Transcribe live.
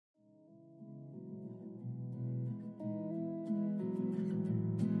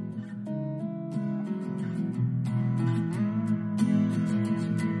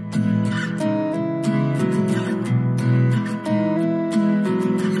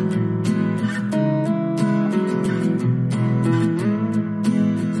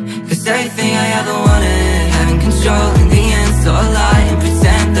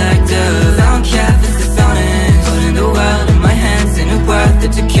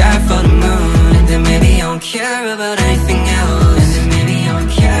care for the moon. And then maybe I don't care about anything else. And then maybe I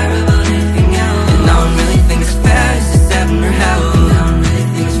don't care about anything else. And I don't really think it's fair, it's just heaven or hell. And I don't really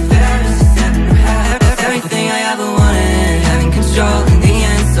think it's fair, it's just heaven or hell. Everything I ever wanted, having control in the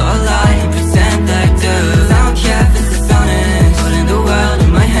end, so I lie and pretend that I do. 'Cause I don't care if it's dishonest, putting the world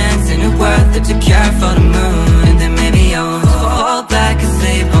in my hands, ain't it worth it to care for the moon? And then maybe I won't fall back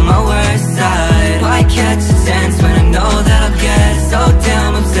asleep on my worst side. Why catch a chance when I know that I'll get so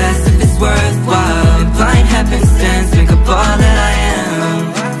damn obsessed if it's worthwhile? And blind happenstance make up all that I am.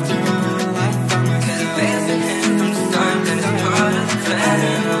 Cause it fades in hand from the storm, that is part of the plan.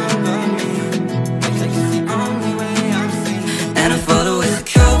 And I fall away the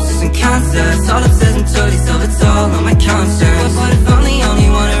coaches and concepts, all obsessed and totally self-it's-all on my conscience. What if I'm the only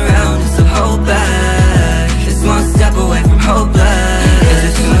one around to hold back? Just one step away from hopeless. Cause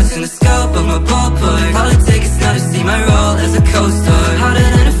there's too much in the scope of my ballpark. All it takes is now to see my role as a co-star. Harder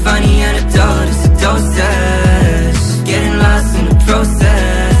than to find the antidote, it's a dosage. Getting lost in the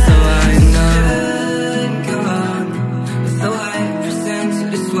process. So I shouldn't go on with the way I present to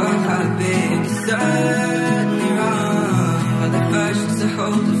this world how to be. It's certainly wrong. Other versions a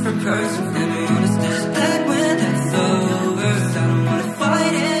whole different person. And be honest, it's dead when that's over. So I don't wanna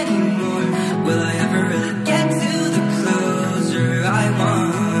fight anymore. Will I ever really get to the closure I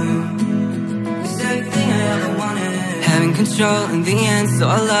want? It's everything I ever wanted, having control in the end, so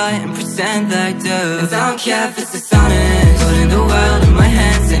I lie and pretend that I do. 'Cause I don't care if it's dishonest, putting the world in my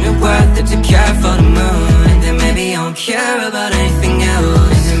hands, ain't it worth it to care for the moon? And then maybe I don't care about anything else.